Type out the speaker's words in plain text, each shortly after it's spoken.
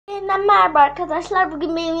Yeniden merhaba arkadaşlar.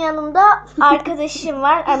 Bugün benim yanımda arkadaşım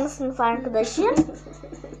var. Ana sınıf arkadaşım.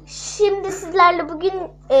 Şimdi sizlerle bugün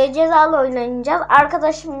cezalı oyun oynayacağız.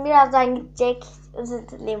 Arkadaşım birazdan gidecek. Özür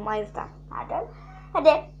dilerim o yüzden. Pardon. Hadi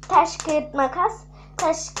taş kağıt makas.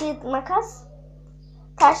 Taş kağıt makas.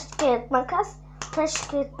 Taş kağıt makas. Taş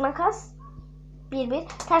kağıt makas. 1-1.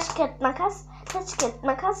 Taş kağıt makas. Taş kağıt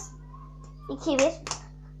makas. 2-1.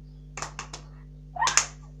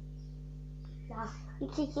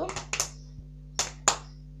 2-2.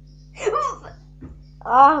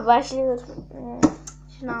 Başlıyoruz.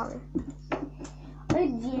 Şunu alayım.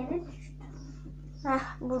 Ay diğeri düştü.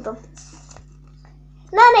 Buldum.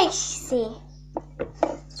 Nar ekşisi.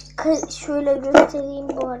 Şöyle göstereyim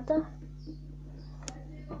bu arada.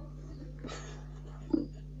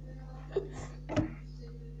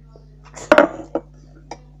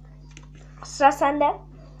 Sıra sende.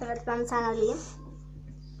 Evet, ben sen alayım.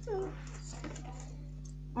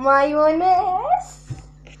 Mayonez.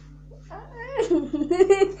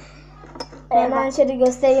 Hemen şöyle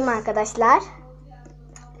göstereyim arkadaşlar.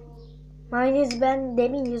 Mayonez ben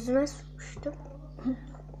demin yüzüme sürmüştüm.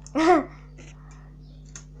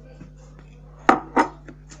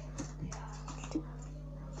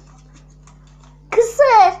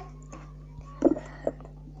 Kısır.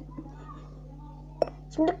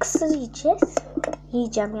 Şimdi kısır yiyeceğiz.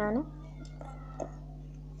 Yiyeceğim yani.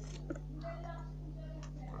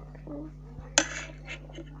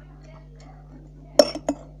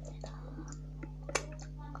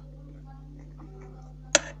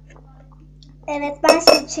 Evet, ben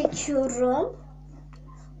şimdi çekiyorum.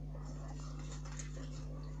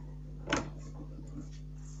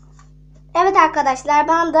 Evet arkadaşlar,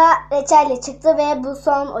 ben de reçelle çıktı ve bu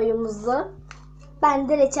son oyunumuzdu. Ben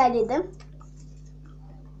de reçel yedim.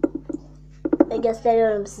 Ve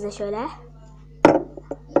gösteriyorum size şöyle.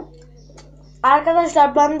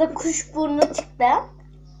 Arkadaşlar bende kuşburnu çıktı.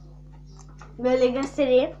 Böyle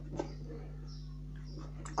göstereyim.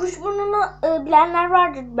 Kuşburnunu bilenler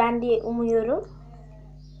vardır ben diye umuyorum.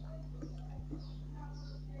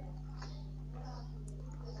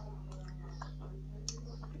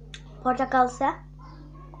 Portakalsa.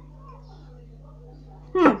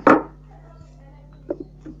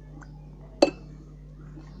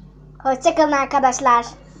 Hoşçakalın arkadaşlar.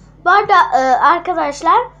 Bu arada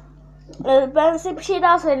arkadaşlar ben size bir şey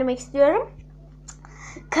daha söylemek istiyorum.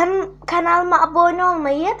 Kanalıma abone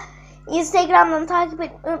olmayı, Instagram'dan takip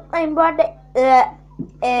etmeyi unutmayın. Bu arada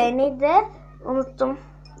neydi? Unuttum.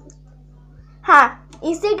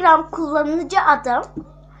 Instagram kullanıcı adım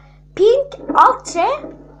Pink Altre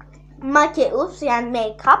Makeups, yani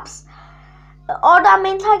Makeups. Oradan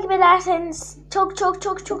beni takip ederseniz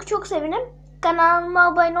çok sevinirim. Kanalıma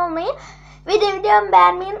abone olmayı ve de videomu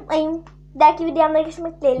beğenmeyi unutmayın. Bir dahaki videomda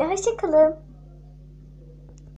görüşmek dileğiyle. Hoşçakalın.